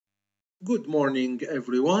Good morning,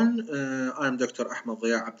 everyone. I'm Dr. Ahmed D.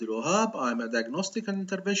 Abdulwahab. I'm a diagnostic and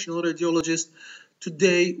interventional radiologist.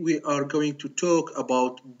 Today, we are going to talk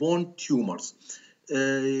about bone tumors.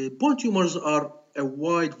 Bone tumors are a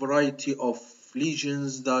wide variety of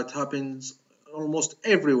lesions that happens almost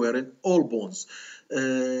everywhere in all bones.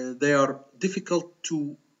 They are difficult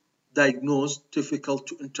to diagnose, difficult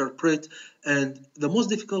to interpret, and the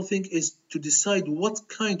most difficult thing is to decide what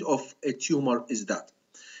kind of a tumor is that.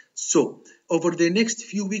 So, over the next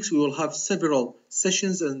few weeks, we will have several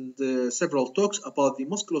sessions and several talks about the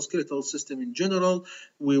musculoskeletal system in general.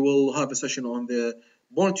 We will have a session on the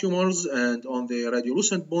bone tumors and on the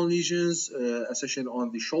radiolucent bone lesions, a session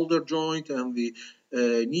on the shoulder joint and the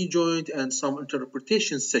knee joint, and some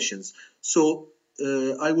interpretation sessions. So,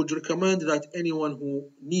 I would recommend that anyone who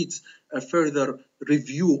needs a further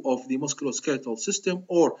review of the musculoskeletal system,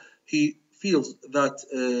 or he feels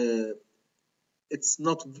that it's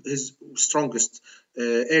not his strongest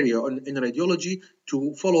area in radiology,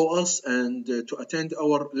 to follow us and to attend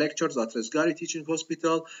our lectures at Rizgary Teaching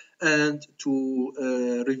Hospital, and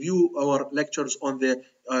to review our lectures on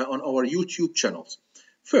our YouTube channels.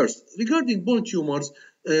 First, regarding bone tumors,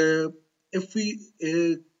 if we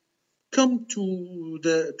come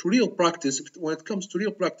to real practice, when it comes to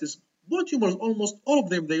real practice, bone tumors, almost all of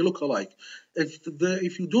them, they look alike.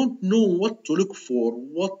 If you don't know what to look for,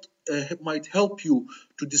 what might help you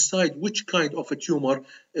to decide which kind of a tumor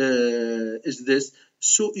is this,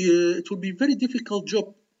 so it will be a very difficult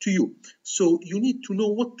job to you. So you need to know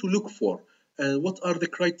what to look for and what are the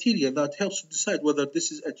criteria that helps to decide whether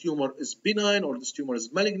this is a tumor is benign or this tumor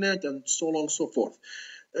is malignant, and so on and so forth.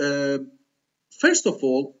 First of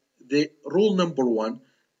all, the rule number one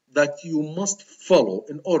that you must follow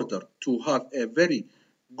in order to have a very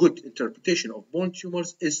good interpretation of bone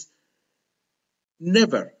tumors is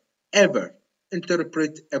never, ever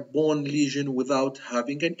interpret a bone lesion without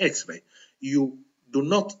having an X-ray. You do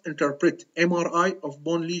not interpret MRI of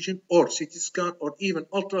bone lesion or CT scan or even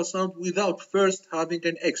ultrasound without first having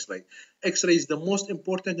an X-ray. X-ray is the most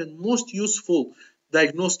important and most useful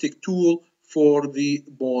diagnostic tool for the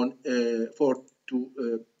bone,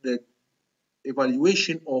 the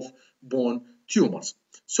evaluation of bone tumors.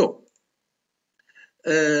 So,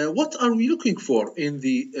 what are we looking for in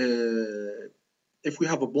the if we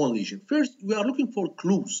have a bone lesion? First, we are looking for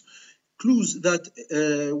clues. Clues that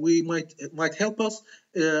we might help us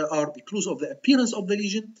are the clues of the appearance of the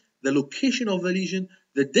lesion, the location of the lesion,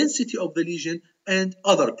 the density of the lesion, and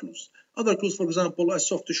other clues. Other clues, for example, a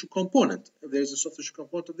soft tissue component. If there is a soft tissue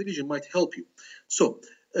component of the lesion, might help you. So,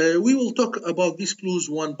 we will talk about these clues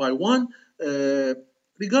one by one.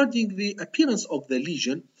 Regarding the appearance of the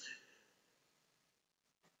lesion,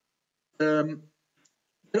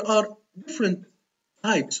 there are different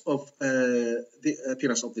types of the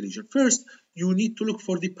appearance of the lesion. First, you need to look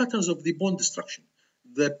for the patterns of the bone destruction,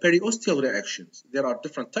 the periosteal reactions. There are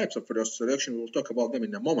different types of periosteal reaction. We'll talk about them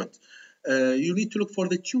in a moment. You need to look for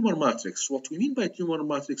the tumor matrix. What we mean by tumor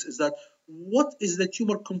matrix is that what is the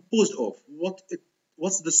tumor composed of?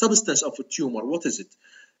 What's the substance of a tumor? What is it?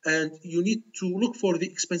 And you need to look for the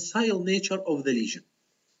expansile nature of the lesion.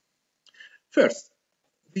 First,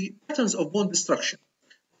 the patterns of bone destruction.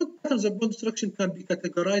 Patterns of bone destruction can be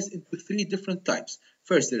categorized into three different types.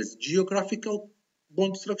 First, there is geographical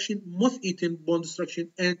bone destruction, moth-eaten bone destruction,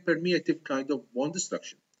 and permeative kind of bone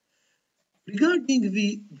destruction. Regarding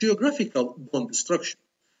the geographical bone destruction,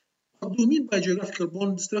 what do we mean by geographical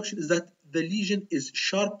bone destruction is that the lesion is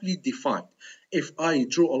sharply defined. If I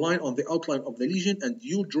draw a line on the outline of the lesion and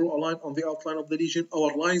you draw a line on the outline of the lesion,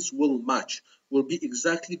 our lines will match, will be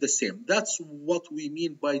exactly the same. That's what we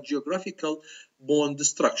mean by geographical bone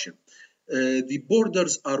destruction. The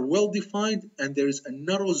borders are well defined and there is a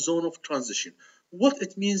narrow zone of transition. What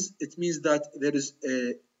it means that there is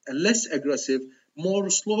a less aggressive, more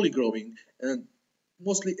slowly growing, and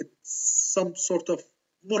mostly it's some sort of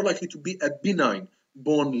more likely to be a benign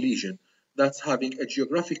bone lesion that's having a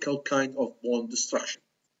geographical kind of bone destruction.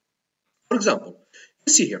 For example,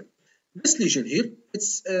 you see here, this lesion here,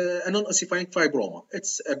 it's a non-ossifying fibroma.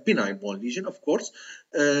 It's a benign bone lesion, of course.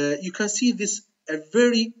 You can see this a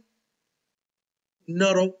very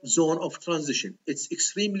narrow zone of transition. It's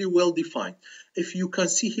extremely well defined. If you can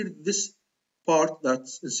see here, this part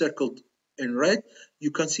that's encircled in red,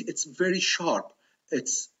 you can see it's very sharp.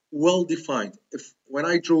 It's well defined. If when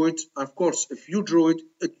I draw it, of course, if you draw it,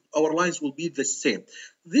 our lines will be the same.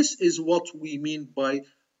 This is what we mean by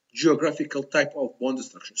geographical type of bone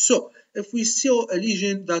destruction. So, if we see a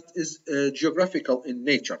lesion that is geographical in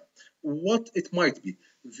nature, what it might be?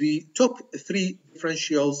 The top three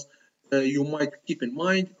differentials you might keep in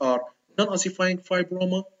mind are non-ossifying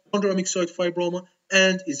fibroma, chondromyxoid fibroma,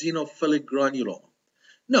 and eosinophilic granuloma.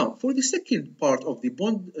 Now, for the second part of the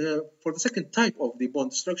bone, for the second type of the bone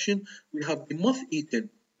destruction, we have the moth-eaten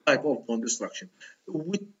type of bone destruction.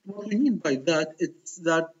 What we mean by that is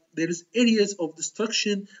that there is areas of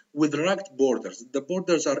destruction with ragged borders. The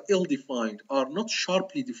borders are ill-defined, are not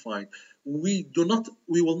sharply defined. We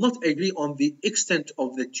will not agree on the extent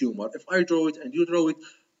of the tumor. If I draw it and you draw it,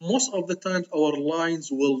 most of the times our lines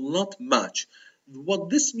will not match. What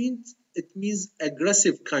this means, it means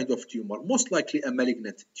aggressive kind of tumor, most likely a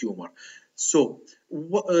malignant tumor. So,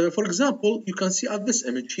 for example, you can see at this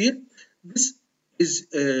image here, this is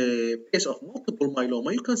a case of multiple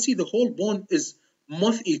myeloma. You can see the whole bone is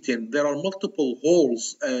moth-eaten. There are multiple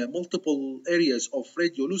holes, multiple areas of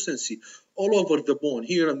radiolucency all over the bone,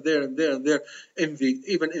 here and there and there and there,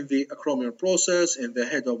 even in the acromion process, in the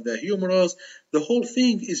head of the humerus. The whole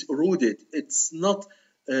thing is eroded. It's not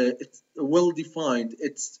it's well defined.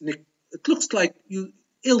 It looks like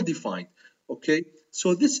ill-defined. Okay,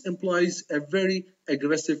 so this implies a very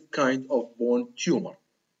aggressive kind of bone tumor.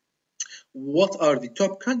 What are the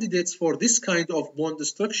top candidates for this kind of bone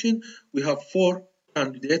destruction? We have 4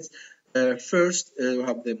 candidates. First, we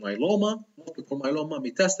have the myeloma, multiple myeloma,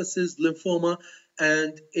 metastasis, lymphoma,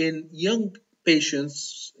 and in young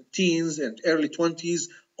patients, teens and early 20s,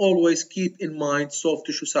 always keep in mind soft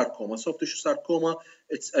tissue sarcoma. Soft tissue sarcoma,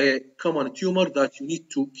 it's a common tumor that you need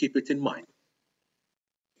to keep it in mind.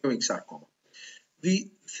 Ewing sarcoma. The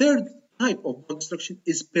third type of bone destruction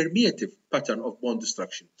is permeative pattern of bone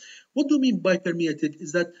destruction. What do you mean by permeative?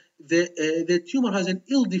 Is that the tumor has an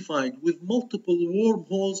ill-defined with multiple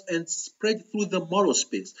wormholes and spread through the marrow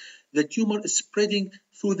space. The tumor is spreading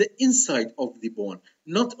through the inside of the bone,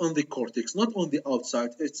 not on the cortex, not on the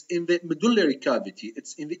outside. It's in the medullary cavity.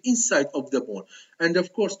 It's in the inside of the bone. And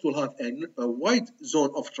of course, it will have a wide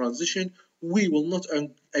zone of transition. We will not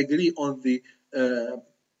agree on the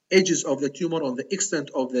edges of the tumor, on the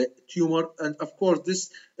extent of the tumor, and of course this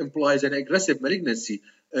implies an aggressive malignancy,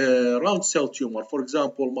 round cell tumor, for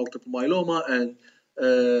example, multiple myeloma and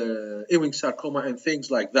Ewing sarcoma and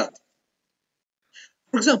things like that.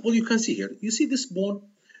 For example, you can see here, you see this bone,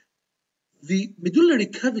 the medullary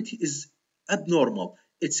cavity is abnormal,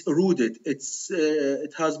 it's eroded,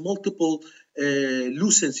 it has multiple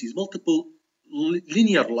lucencies, multiple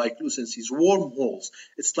linear-like lucencies, wormholes.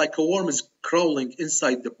 It's like a worm is crawling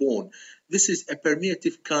inside the bone. This is a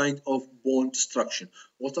permeative kind of bone destruction.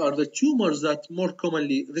 What are the tumors that more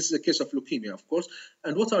commonly, this is a case of leukemia, of course,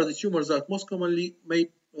 and what are the tumors that most commonly may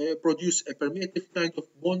produce a permeative kind of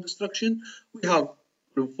bone destruction? We have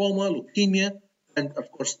lymphoma, leukemia, and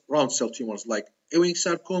of course round cell tumors like Ewing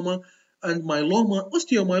sarcoma and myeloma.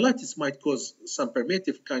 Osteomyelitis might cause some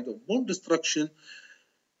permeative kind of bone destruction,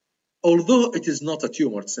 although it is not a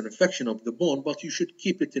tumor, it's an infection of the bone, but you should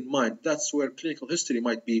keep it in mind. That's where clinical history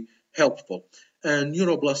might be helpful. And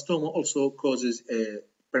neuroblastoma also causes a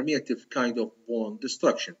permeative kind of bone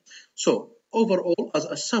destruction. So overall, as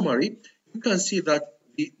a summary, you can see that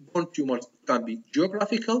the bone tumors can be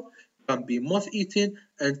geographical, can be moth-eaten,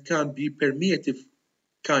 and can be permeative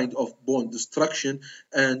kind of bone destruction.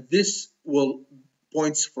 And this will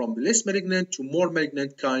points from less malignant to more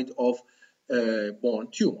malignant kind of bone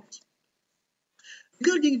tumors.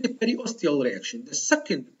 Regarding the periosteal reaction, the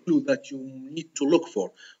second clue that you need to look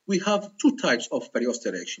for, we have 2 types of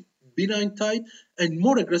periosteal reaction, benign type and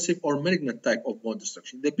more aggressive or malignant type of bone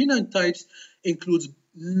destruction. The benign types includes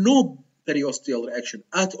no periosteal reaction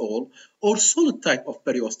at all or solid type of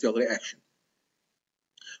periosteal reaction.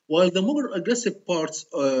 While the more aggressive parts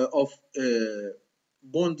of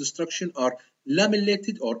bone destruction are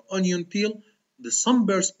lamellated or onion peel, the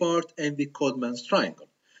sunburst part, and the Codman's triangle.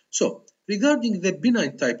 So, regarding the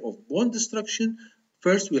benign type of bone destruction,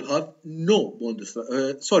 first we'll have no bone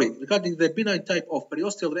destruction. Regarding the benign type of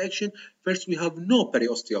periosteal reaction, first we have no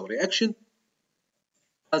periosteal reaction.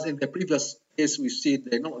 As in the previous case, we see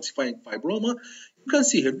the non-ossifying fibroma. You can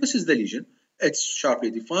see here, this is the lesion. It's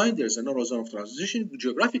sharply defined. There's a narrow zone of transition,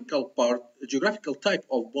 geographical type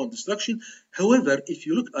of bone destruction. However, if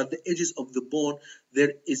you look at the edges of the bone,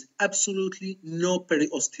 there is absolutely no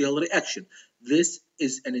periosteal reaction. This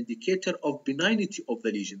is an indicator of benignity of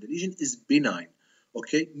the lesion. The lesion is benign.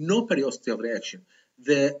 Okay, no periosteal reaction.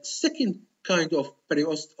 The second kind of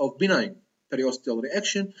benign periosteal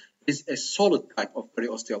reaction is a solid type of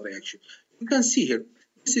periosteal reaction. You can see here,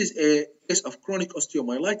 this is a case of chronic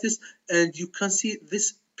osteomyelitis, and you can see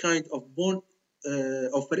this kind of bone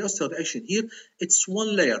of periosteal reaction here. It's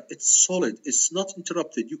one layer, it's solid, it's not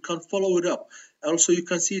interrupted. You can follow it up. Also, you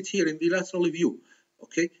can see it here in the lateral view.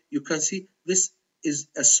 Okay, you can see this is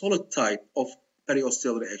a solid type of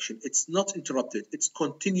periosteal reaction. It's not interrupted. It's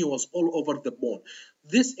continuous all over the bone.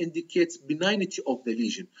 This indicates benignity of the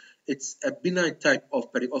lesion. It's a benign type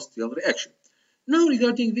of periosteal reaction. Now,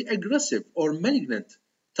 regarding the aggressive or malignant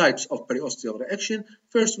types of periosteal reaction,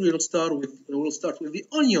 first we will start with the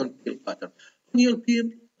onion peel pattern. Onion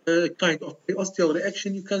peel kind of periosteal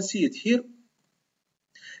reaction, you can see it here.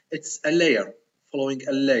 It's a layer following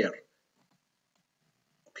a layer.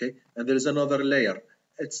 Okay, and there is another layer.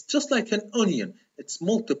 It's just like an onion. It's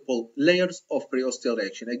multiple layers of periosteal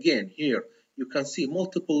reaction. Again, here you can see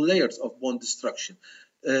multiple layers of bone destruction.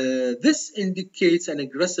 This indicates an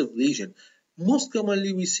aggressive lesion. Most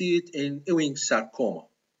commonly, we see it in Ewing sarcoma.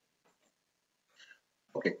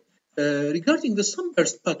 Okay. Regarding the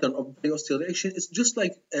sunburst pattern of periosteal reaction, it's just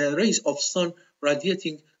like rays of sun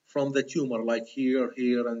radiating from the tumor, like here,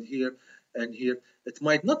 here, and here, and here. It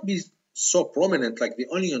might not be so prominent like the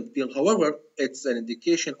onion peel. However, it's an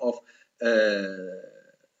indication of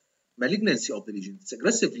malignancy of the lesion. It's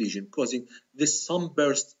aggressive lesion causing this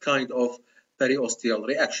sunburst kind of periosteal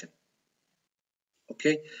reaction.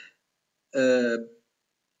 Okay.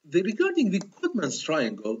 Regarding the Codman's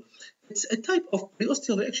triangle, it's a type of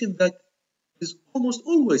periosteal reaction that is almost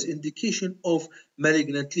always indication of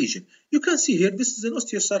malignant lesion. You can see here, this is an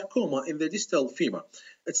osteosarcoma in the distal femur.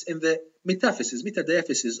 It's in the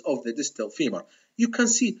metadiaphysis of the distal femur. You can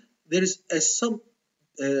see there is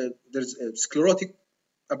there's a sclerotic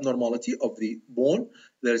abnormality of the bone.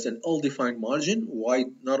 There is an ill-defined margin,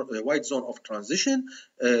 wide zone of transition.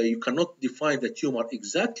 You cannot define the tumor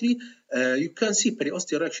exactly. You can see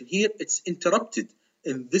periosteal reaction here. It's interrupted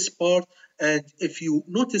in this part, and if you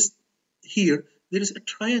notice here, there is a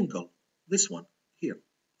triangle. This one here.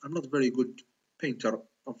 I'm not a very good painter,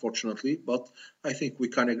 unfortunately, but I think we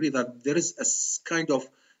can agree that there is a kind of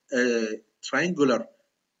triangular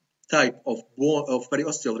type of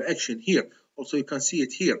periosteal reaction here. Also, you can see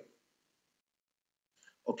it here.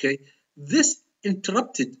 Okay, this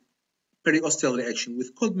interrupted periosteal reaction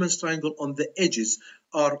with Codman's triangle on the edges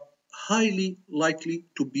are highly likely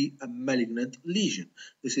to be a malignant lesion.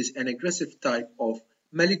 This is an aggressive type of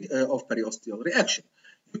periosteal reaction.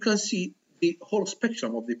 You can see the whole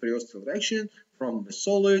spectrum of the periosteal reaction from the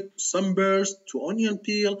solid, sunburst, to onion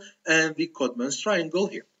peel, and the Codman's triangle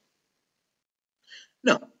here.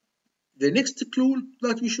 Now, the next clue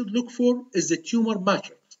that we should look for is the tumor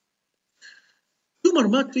matrix. Tumor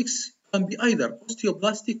matrix can be either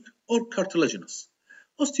osteoblastic or cartilaginous.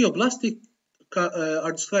 Osteoblastic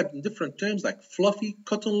are described in different terms like fluffy,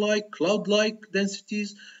 cotton-like, cloud-like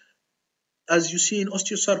densities, as you see in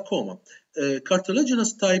osteosarcoma.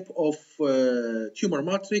 Cartilaginous type of tumor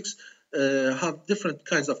matrix have different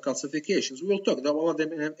kinds of calcifications. We will talk about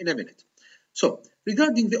them in a minute. So,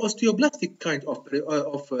 regarding the osteoblastic kind of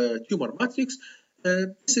tumor matrix,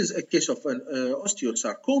 this is a case of an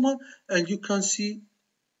osteosarcoma, and you can see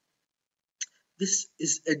this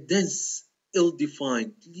is a dense,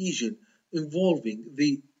 ill-defined lesion involving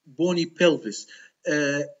the bony pelvis.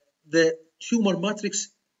 The tumor matrix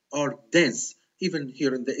are dense. Even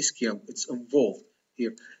here in the ischium, it's involved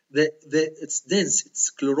here. It's dense, it's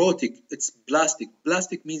sclerotic, it's blastic.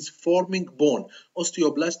 Blastic means forming bone.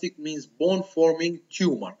 Osteoblastic means bone forming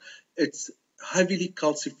tumor. It's heavily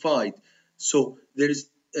calcified. So there is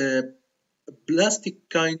a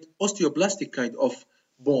osteoblastic kind of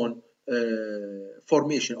bone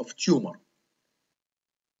formation of tumor.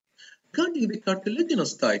 Regarding the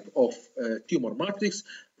cartilaginous type of tumor matrix,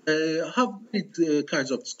 have many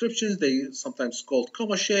kinds of descriptions. They sometimes called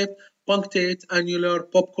comma-shaped, punctate, annular,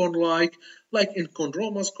 popcorn-like in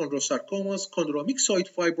chondromas, chondrosarcomas, chondromyxoid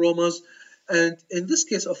fibromas. And in this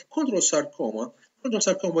case of chondrosarcoma,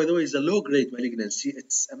 by the way, is a low-grade malignancy.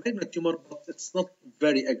 It's a malignant tumor, but it's not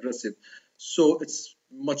very aggressive. So it's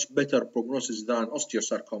much better prognosis than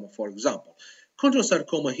osteosarcoma, for example.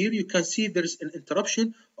 Chondrosarcoma, here you can see there is an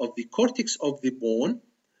interruption of the cortex of the bone.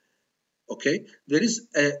 Okay, there is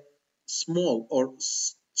a small or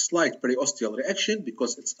slight periosteal reaction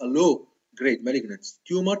because it's a low-grade malignant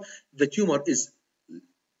tumor. The tumor is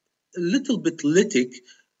a little bit lytic,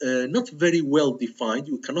 not very well defined.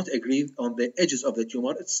 You cannot agree on the edges of the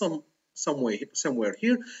tumor. It's somewhere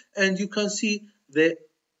here, and you can see the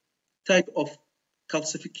type of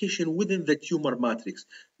calcification within the tumor matrix.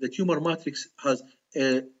 The tumor matrix has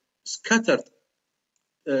a scattered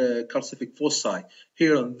calcific foci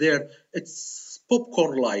here and there. It's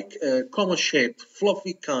popcorn-like, comma-shaped,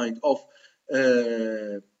 fluffy kind of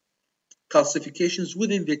calcifications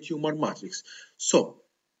within the tumor matrix. So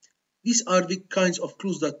these are the kinds of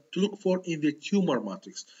clues that to look for in the tumor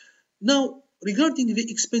matrix. Now, regarding the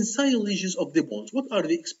expansile lesions of the bones, what are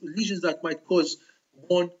the lesions that might cause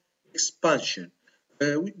bone expansion.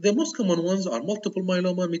 The most common ones are multiple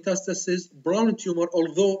myeloma, metastasis, brown tumor,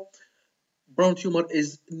 although brown tumor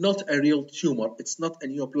is not a real tumor. It's not a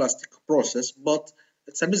neoplastic process, but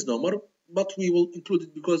it's a misnomer. But we will include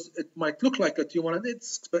it because it might look like a tumor and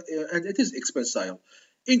it is expansile.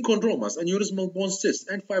 Inchondromas, aneurysmal bone cysts,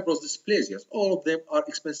 and fibrous dysplasias, all of them are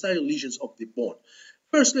expansile lesions of the bone.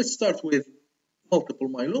 First, let's start with multiple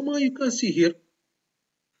myeloma. You can see here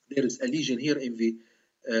there is a lesion here in the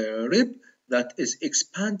rib that is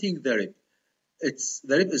expanding the rib.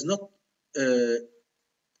 The rib is not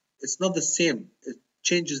it's not the same. It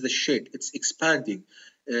changes the shape. It's expanding.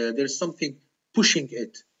 There's something pushing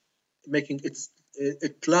it, making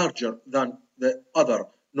it larger than the other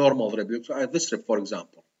normal rib. This rib, for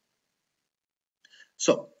example.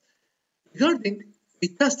 So, regarding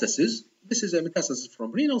metastasis, this is a metastasis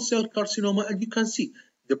from renal cell carcinoma, and you can see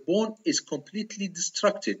the bone is completely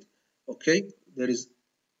destructed. Okay, there is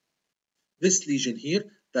this lesion here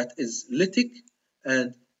that is lytic,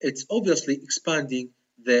 and it's obviously expanding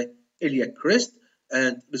the iliac crest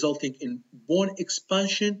and resulting in bone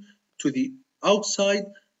expansion to the outside.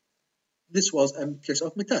 This was a case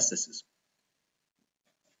of metastasis.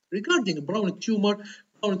 Regarding brown tumor,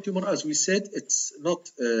 as we said, it's not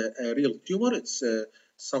a real tumor. It's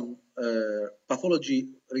some pathology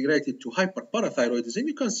related to hyperparathyroidism.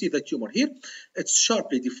 You can see the tumor here. It's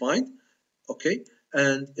sharply defined, okay,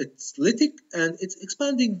 and it's lytic and it's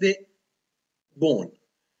expanding the bone.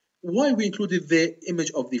 Why we included the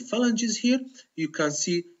image of the phalanges here? You can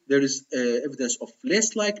see there is evidence of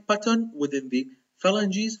lace-like pattern within the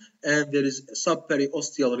phalanges, and there is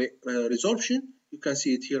subperiosteal resorption. You can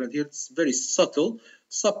see it here and here. It's very subtle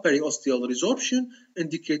subperiosteal resorption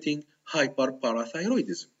indicating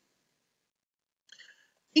hyperparathyroidism.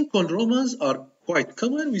 Inchondromas are quite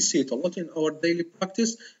common. We see it a lot in our daily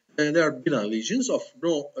practice. There are benign lesions of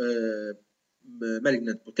no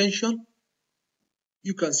malignant potential.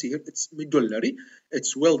 You can see here it's medullary.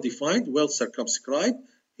 It's well defined, well circumscribed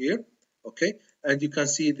here. Okay, and you can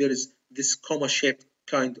see there is this comma-shaped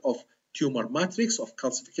kind of tumor matrix of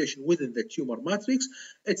calcification within the tumor matrix.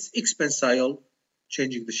 It's expansile,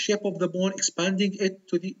 changing the shape of the bone, expanding it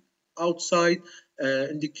to the outside,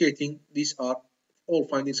 indicating these are all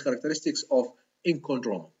findings characteristics of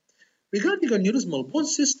inchondroma. Regarding aneurysmal bone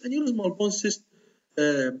cyst,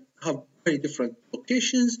 have very different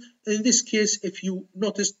locations. In this case, if you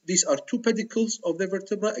notice, these are two pedicles of the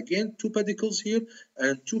vertebra. Again, two pedicles here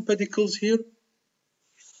and two pedicles here.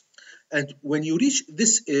 And when you reach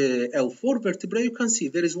this L4 vertebra, you can see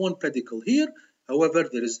there is one pedicle here. However,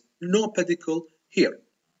 there is no pedicle here.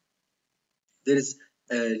 There is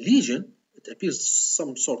a lesion. It appears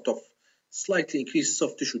some sort of slightly increased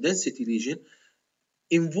soft tissue density lesion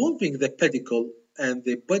involving the pedicle and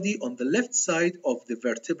the body on the left side of the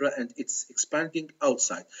vertebra, and it's expanding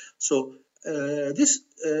outside. So this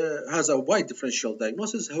has a wide differential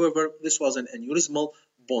diagnosis. However, this was an aneurysmal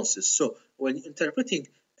bone cyst. So when interpreting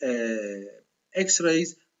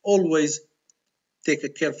X-rays, always take a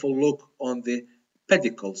careful look on the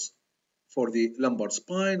pedicles for the lumbar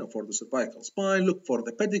spine or for the cervical spine. Look for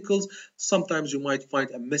the pedicles. Sometimes you might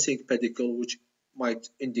find a missing pedicle, which might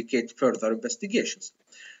indicate further investigations.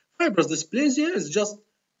 Fibrous dysplasia is just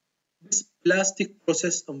this plastic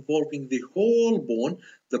process involving the whole bone.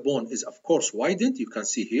 The bone is, of course, widened. You can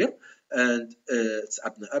see here, and it's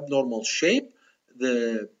abnormal shape.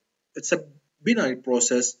 It's a benign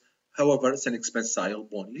process. However, it's an expansile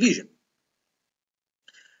bone lesion.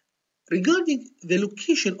 Regarding the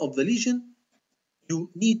location of the lesion,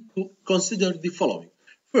 you need to consider the following.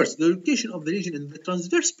 First, the location of the lesion in the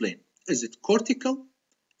transverse plane. Is it cortical?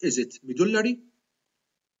 Is it medullary?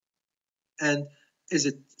 And is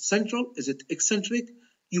it central? Is it eccentric?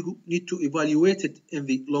 You need to evaluate it in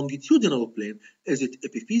the longitudinal plane. Is it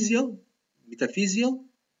epiphyseal, metaphyseal,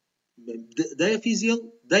 diaphyseal,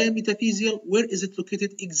 diametaphyseal? Where is it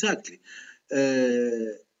located exactly?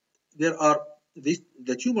 There are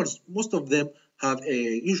the tumors, most of them have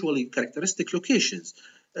usually characteristic locations,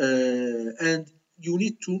 and you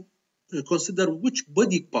need to consider which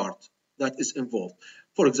body part that is involved.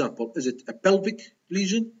 For example, is it a pelvic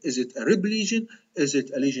lesion? Is it a rib lesion? Is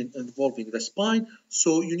it a lesion involving the spine?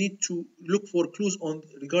 So you need to look for clues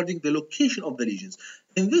regarding the location of the lesions.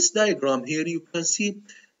 In this diagram here, you can see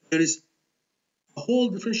there is a whole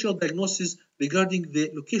differential diagnosis regarding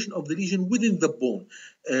the location of the lesion within the bone,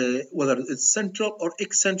 whether it's central or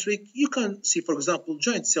eccentric. You can see, for example,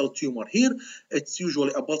 giant cell tumor here. It's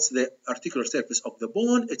usually above the articular surface of the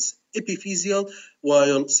bone. It's epiphyseal,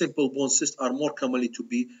 while simple bone cysts are more commonly to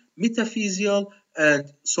be metaphyseal.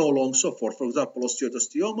 and so on, so forth. For example,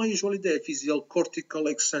 osteodysteoma, usually diaphyseal, cortical,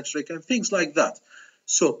 eccentric, and things like that.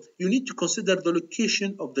 So you need to consider the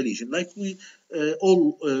location of the lesion. Like we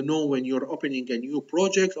all know, when you're opening a new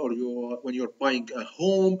project, or when you're buying a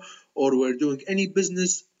home, or we're doing any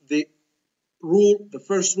business, the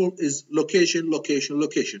first rule is location, location,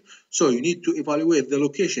 location. So you need to evaluate the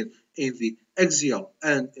location in the axial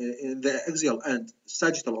and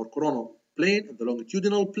sagittal or coronal plane, and the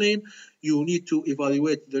longitudinal plane. You need to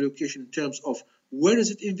evaluate the location in terms of where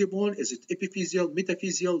is it in the bone? Is it epiphyseal,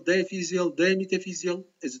 metaphyseal, diaphyseal, dimetaphyseal?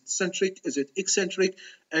 Is it centric? Is it eccentric?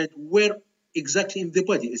 And where exactly in the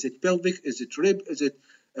body? Is it pelvic? Is it rib? Is it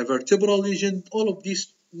a vertebral lesion? All of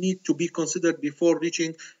these need to be considered before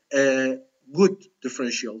reaching a good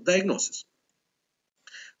differential diagnosis.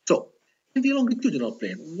 So, in the longitudinal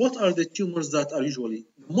plane, what are the tumors that are usually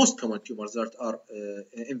the most common tumors that are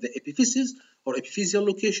in the epiphysis or epiphyseal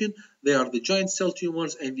location? They are the giant cell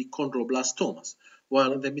tumors and the chondroblastomas.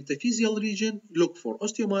 While in the metaphyseal region, look for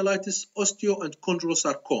osteomyelitis, osteo, and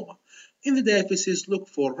chondrosarcoma. In the diaphysis, look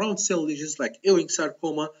for round cell lesions like Ewing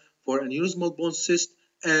sarcoma, for aneurysmal bone cyst,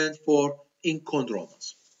 and for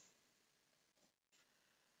enchondromas.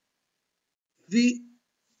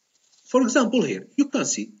 For example, here you can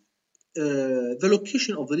see the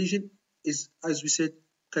location of the lesion is, as we said,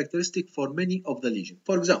 characteristic for many of the lesion.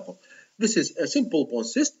 For example, this is a simple bone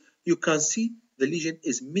cyst. You can see the lesion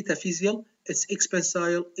is metaphyseal, it's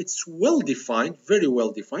expansile, it's well defined, very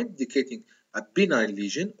well defined, indicating a benign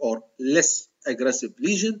lesion or less aggressive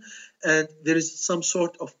lesion, and there is some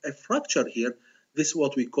sort of a fracture here. This is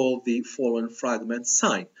what we call the fallen fragment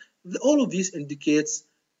sign. All of these indicates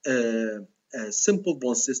a simple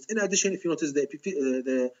bone cyst. In addition, if you notice,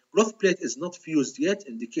 the growth plate is not fused yet,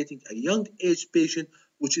 indicating a young age patient,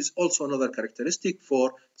 which is also another characteristic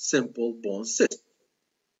for simple bone cyst.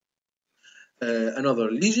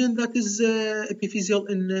 Another lesion that is epiphyseal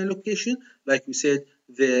in location, like we said,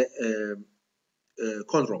 the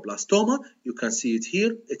chondroblastoma. You can see it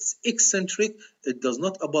here. It's eccentric. It does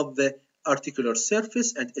not abut the articular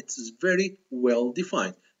surface, and it is very well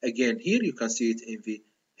defined. Again, here you can see it in the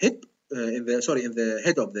hip, in the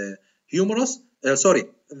head of the humerus.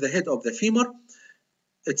 The head of the femur.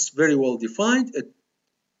 It's very well defined. It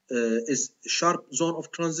is a sharp zone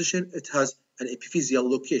of transition. It has an epiphyseal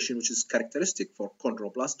location, which is characteristic for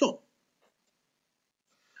chondroblastoma.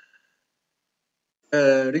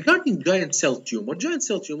 Regarding giant cell tumor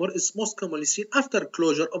is most commonly seen after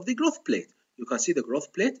closure of the growth plate. You can see the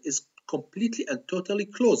growth plate is completely and totally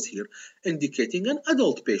closed here, indicating an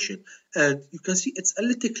adult patient. And you can see it's a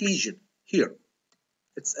lytic lesion here.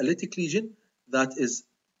 It's a lytic lesion that is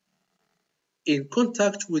in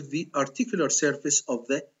contact with the articular surface of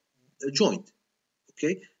the joint.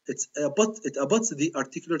 Okay, it abuts the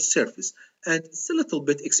articular surface, and it's a little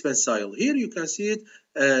bit expansile. Here you can see it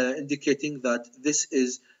indicating that this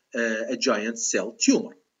is a giant cell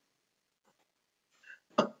tumor.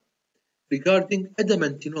 Regarding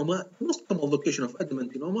adamantinoma, the most common location of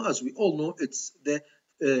adamantinoma, as we all know, it's the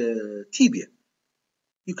tibia.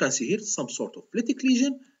 You can see here some sort of lytic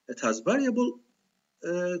lesion. It has variable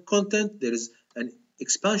content. There is an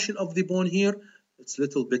expansion of the bone here. It's a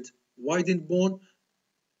little bit widened bone,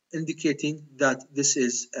 indicating that this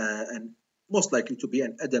is most likely to be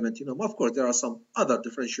an adamantinoma. Of course, there are some other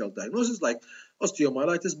differential diagnoses like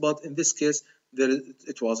osteomyelitis, but in this case,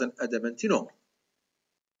 it was an adamantinoma.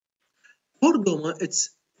 Chordoma, it's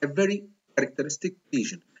a very characteristic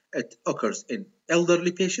lesion. It occurs in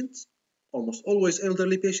elderly patients, almost always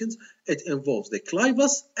elderly patients. It involves the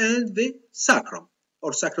clivus and the sacrum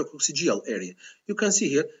or sacrococcygeal area. You can see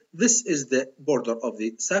here, this is the border of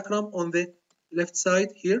the sacrum on the left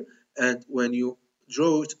side here, and when you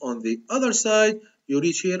draw it on the other side, you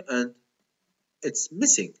reach here and it's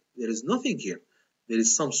missing. There is nothing here. There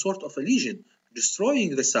is some sort of a lesion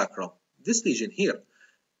destroying the sacrum. This lesion here.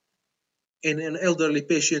 In an elderly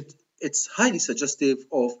patient, it's highly suggestive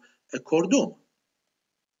of a chordoma.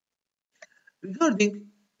 Regarding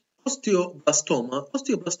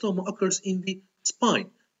osteoblastoma occurs in the spine,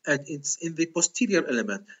 and it's in the posterior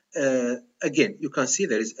element. Again, you can see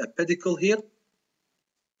there is a pedicle here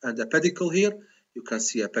and a pedicle here. You can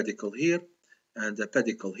see a pedicle here and a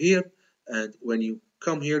pedicle here. And when you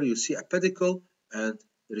come here, you see a pedicle, and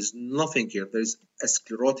there is nothing here. There is a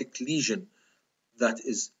sclerotic lesion that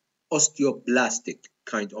is osteoblastic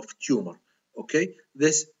kind of tumor. Okay,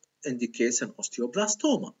 this indicates an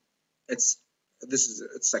osteoblastoma. It's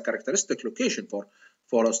a characteristic location for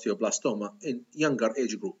osteoblastoma in younger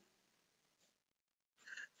age group.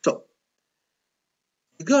 So,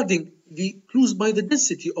 regarding the clues by the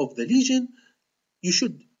density of the lesion, you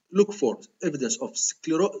should look for evidence of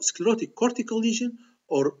sclerotic cortical lesion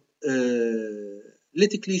or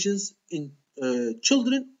lytic lesions in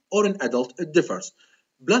children or in adult. It differs.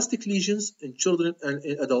 Blastic lesions in children and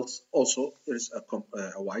in adults also there is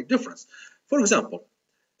a wide difference. For example,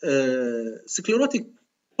 sclerotic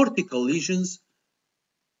cortical lesions,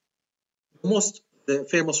 the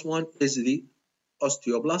famous one is the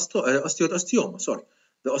osteoid osteoma. Sorry,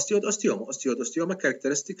 the osteoid osteoma. Osteoid osteoma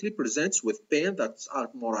characteristically presents with pain that's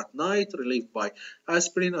more at night, relieved by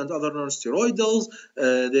aspirin and other non-steroidals.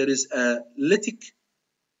 There is a lytic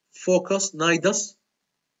focus, nidus,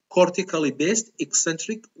 cortically based,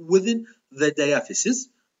 eccentric within the diaphysis.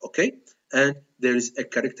 Okay, and there is a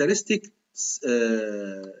characteristic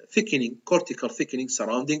thickening, cortical thickening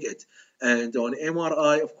surrounding it. And on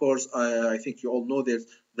MRI, of course, I think you all know that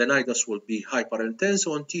the nidus will be hyperintense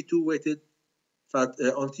on T2 weighted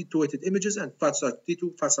images and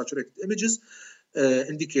T2 fat saturated images,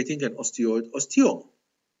 indicating an osteoid osteoma.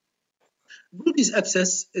 Brodie's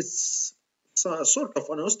abscess is sort of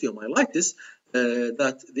an osteomyelitis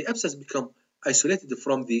that the abscess become isolated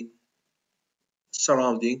from the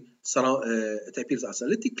surrounding. It appears as a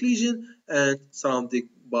lytic lesion and surrounded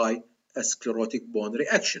by a sclerotic bone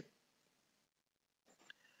reaction.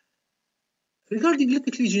 Regarding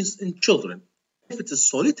lytic lesions in children, if it is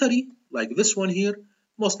solitary, like this one here,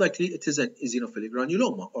 most likely it is an eosinophilic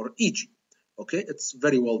granuloma or EG. Okay, it's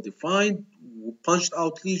very well defined, punched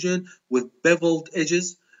out lesion with beveled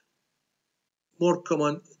edges, more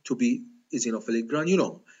common to be eosinophilic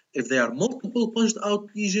granuloma. If they are multiple punched out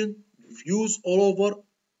lesion, diffuse all over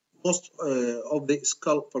most of the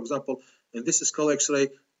skull, for example, in this skull X-ray,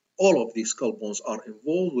 all of the skull bones are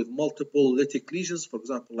involved with multiple lytic lesions, for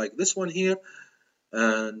example, like this one here,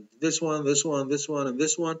 and this one, this one, this one, and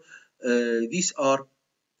this one. These are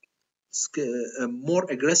a more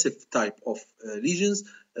aggressive type of lesions.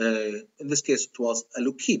 In this case, it was a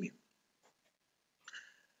leukemia.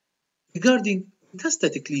 Regarding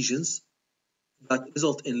metastatic lesions that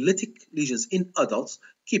result in lytic lesions in adults,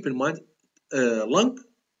 keep in mind lung,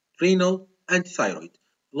 renal, and thyroid.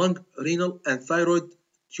 Lung, renal, and thyroid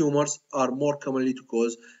tumors are more commonly to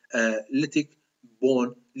cause lytic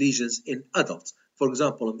bone lesions in adults. For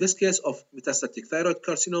example, in this case of metastatic thyroid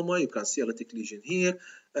carcinoma, you can see a lytic lesion here,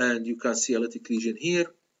 and you can see a lytic lesion here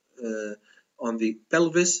on the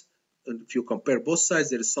pelvis. And if you compare both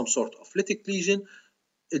sides, there is some sort of lytic lesion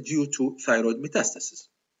due to thyroid metastasis.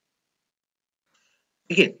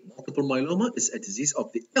 Again, multiple myeloma is a disease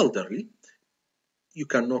of the elderly. You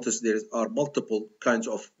can notice there are multiple kinds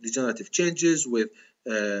of degenerative changes with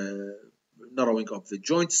narrowing of the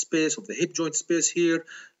joint space, of the hip joint space here.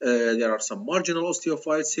 There are some marginal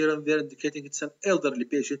osteophytes here and there, indicating it's an elderly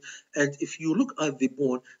patient. And if you look at the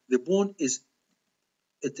bone is,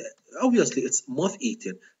 obviously it's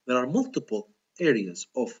moth-eaten. There are multiple areas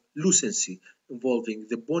of lucency involving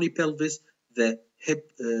the bony pelvis, the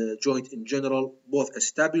hip joint in general, both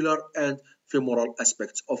acetabular and femoral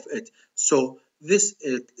aspects of it. So this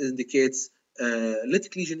indicates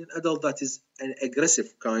lytic lesion in adult that is an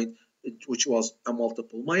aggressive kind, which was a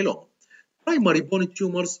multiple myeloma. Primary bony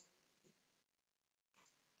tumors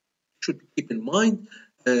should keep in mind.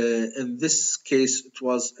 In this case, it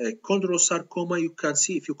was a chondrosarcoma. You can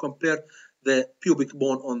see if you compare the pubic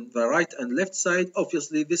bone on the right and left side,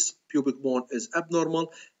 obviously this pubic bone is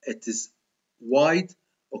abnormal. It is wide,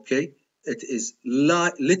 okay? It is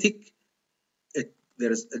lytic.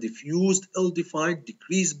 There is a diffused, ill-defined,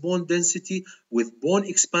 decreased bone density with bone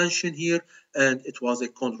expansion here, and it was a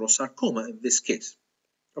chondrosarcoma in this case.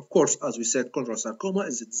 Of course, as we said, chondrosarcoma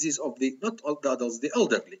is a disease of the, not all the adults, the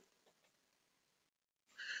elderly.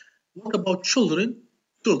 What about children?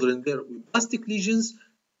 Children, their plastic lesions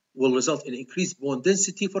will result in increased bone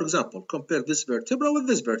density. For example, compare this vertebra with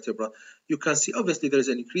this vertebra. You can see obviously there is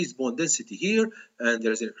an increased bone density here, and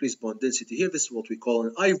there is an increased bone density here. This is what we call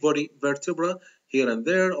an ivory vertebra here and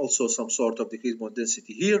there. Also some sort of decreased bone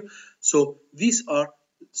density here. So these are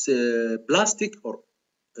blastic or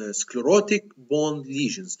sclerotic bone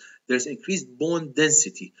lesions. There's increased bone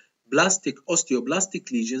density. Blastic,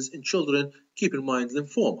 osteoblastic lesions in children, keep in mind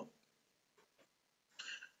lymphoma.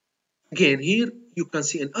 Again, here you can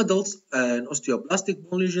see in adults an osteoblastic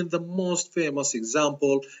bone lesion. The most famous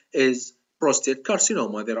example is prostate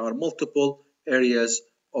carcinoma. There are multiple areas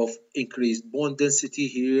of increased bone density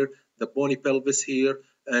here, the bony pelvis here,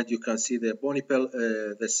 and you can see the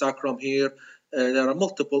the sacrum here. There are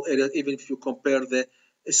multiple areas. Even if you compare the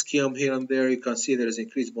ischium here and there, you can see there is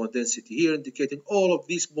increased bone density here, indicating all of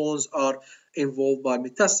these bones are involved by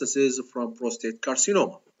metastasis from prostate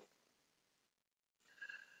carcinoma.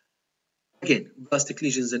 Again, plastic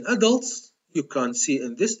lesions in adults, you can see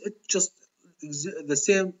in this, it's just the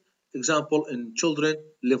same example in children,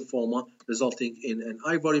 lymphoma resulting in an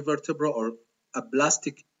ivory vertebra or a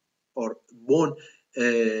plastic or bone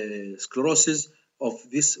sclerosis of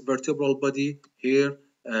this vertebral body here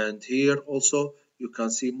and here. Also, you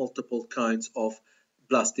can see multiple kinds of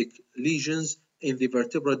plastic lesions in the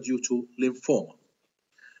vertebra due to lymphoma.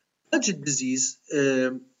 Paget disease,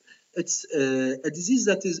 it's a disease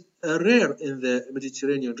that is rare in the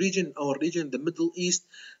Mediterranean region, our region, the Middle East.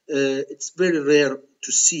 It's very rare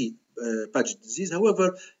to see Paget disease.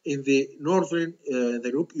 However, in the northern,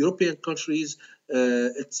 the European countries,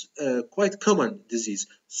 it's quite common disease.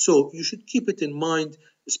 So you should keep it in mind,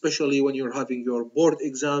 especially when you're having your board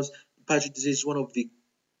exams. Paget disease is one of the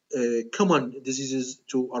common diseases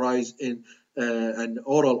to arise in an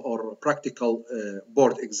oral or practical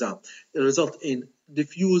board exam. It results in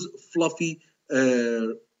diffuse, fluffy,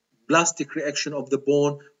 plastic reaction of the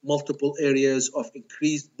bone, multiple areas of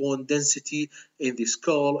increased bone density in the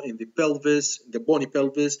skull, in the pelvis, in the bony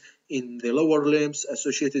pelvis, in the lower limbs,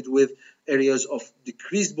 associated with areas of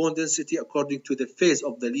decreased bone density according to the phase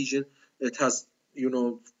of the lesion. It has,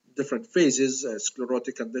 different phases,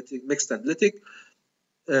 sclerotic and lytic, mixed and lytic,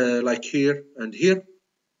 like here and here.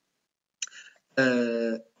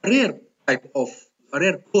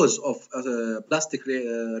 Rare cause of plastic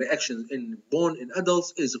reactions in bone in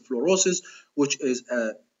adults is fluorosis, which is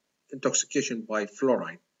intoxication by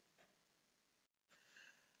fluorine.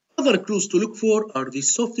 Other clues to look for are the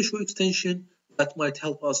soft tissue extension that might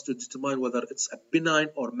help us to determine whether it's a benign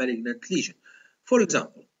or malignant lesion. For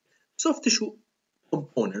example, soft tissue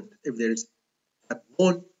component, if there is a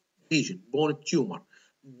bone lesion, bone tumor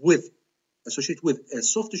associated with a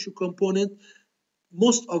soft tissue component,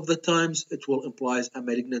 most of the times it will imply a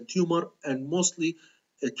malignant tumor, and mostly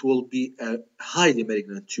it will be a highly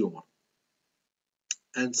malignant tumor.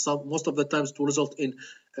 And most of the times it will result in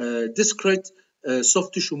discrete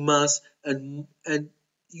soft tissue mass, and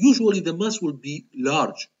usually the mass will be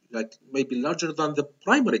large, like maybe larger than the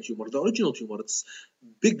primary tumor, the original tumor. It's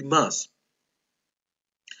big mass.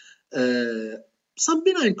 Some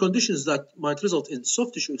benign conditions that might result in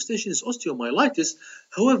soft tissue extension is osteomyelitis.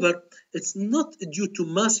 However, it's not due to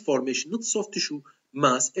mass formation, not soft tissue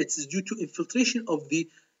mass. It's due to infiltration of the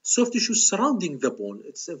soft tissue surrounding the bone.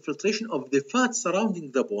 It's infiltration of the fat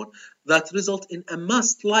surrounding the bone that result in a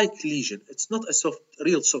mass-like lesion. It's not a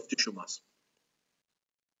real soft tissue mass.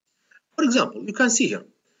 For example, you can see here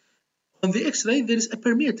on the X-ray there is a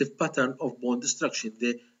permeative pattern of bone destruction.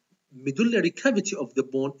 The medullary cavity of the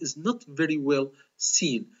bone is not very well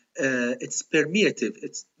seen. It's permeative.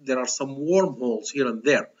 There are some wormholes here and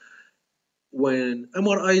there. When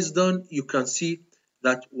MRI is done, you can see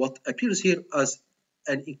that what appears here as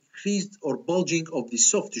an increased or bulging of the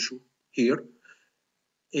soft tissue here.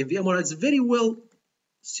 In the MRI, it's very well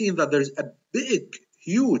seen that there is a big,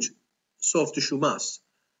 huge soft tissue mass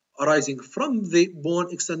arising from the bone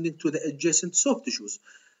extending to the adjacent soft tissues.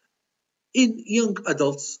 In young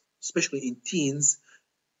adults, especially in teens,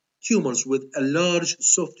 tumors with a large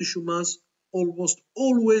soft tissue mass almost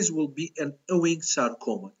always will be an Ewing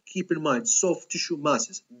sarcoma. Keep in mind, soft tissue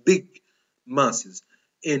masses, big masses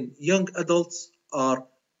in young adults are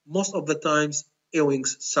most of the times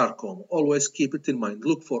Ewing's sarcoma. Always keep it in mind.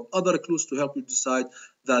 Look for other clues to help you decide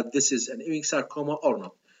that this is an Ewing sarcoma or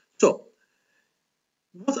not. So,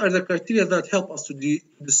 what are the criteria that help us to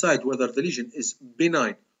decide whether the lesion is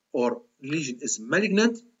benign or lesion is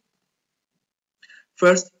malignant?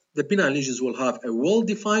 First, the benign lesions will have a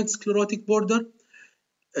well-defined sclerotic border.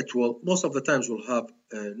 It will, most of the times, will have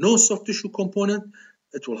no soft tissue component.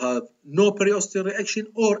 It will have no periosteal reaction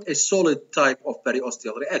or a solid type of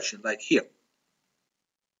periosteal reaction, like here.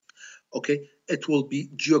 Okay, it will be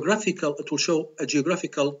geographical. It will show a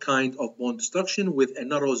geographical kind of bone destruction with a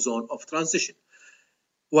narrow zone of transition.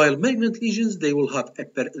 While malignant lesions, they will have a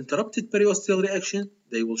interrupted periosteal reaction.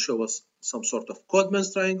 They will show us some sort of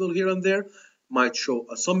Codman's triangle here and there. Might show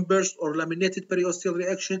a sunburst or laminated periosteal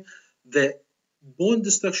reaction. The bone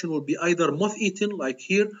destruction will be either moth-eaten, like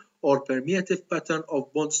here, or permeative pattern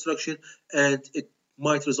of bone destruction, and it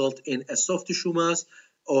might result in a soft tissue mass,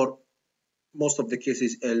 or most of the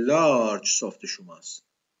cases, a large soft tissue mass.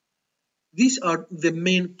 These are the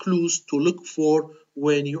main clues to look for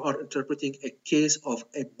when you are interpreting a case of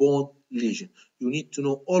a bone lesion. You need to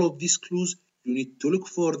know all of these clues. You need to look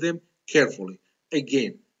for them carefully.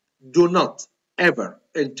 Again, do not ever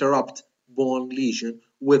interrupt bone lesion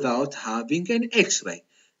without having an X-ray.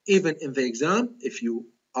 Even in the exam, if you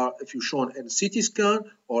shown a CT scan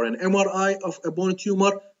or an MRI of a bone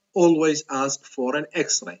tumor, always ask for an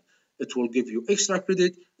X-ray. It will give you extra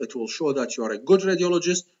credit. It will show that you are a good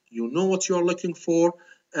radiologist, you know what you are looking for,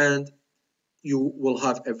 and you will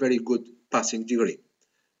have a very good passing degree.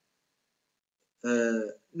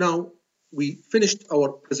 Now, we finished our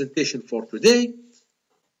presentation for today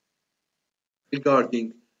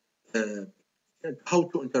regarding how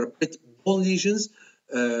to interpret bone lesions.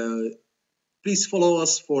 Please follow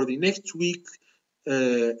us for the next week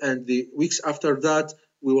and the weeks after that.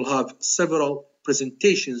 We will have several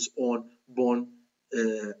presentations on bone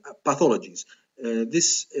pathologies.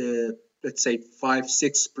 Let's say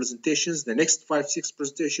 5-6 presentations. The next 5-6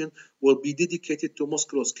 presentation will be dedicated to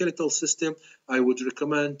musculoskeletal system. I would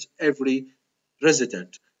recommend every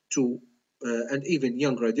resident to and even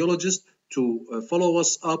young radiologist to follow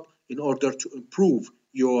us up in order to improve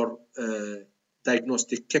your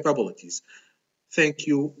diagnostic capabilities. Thank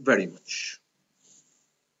you very much.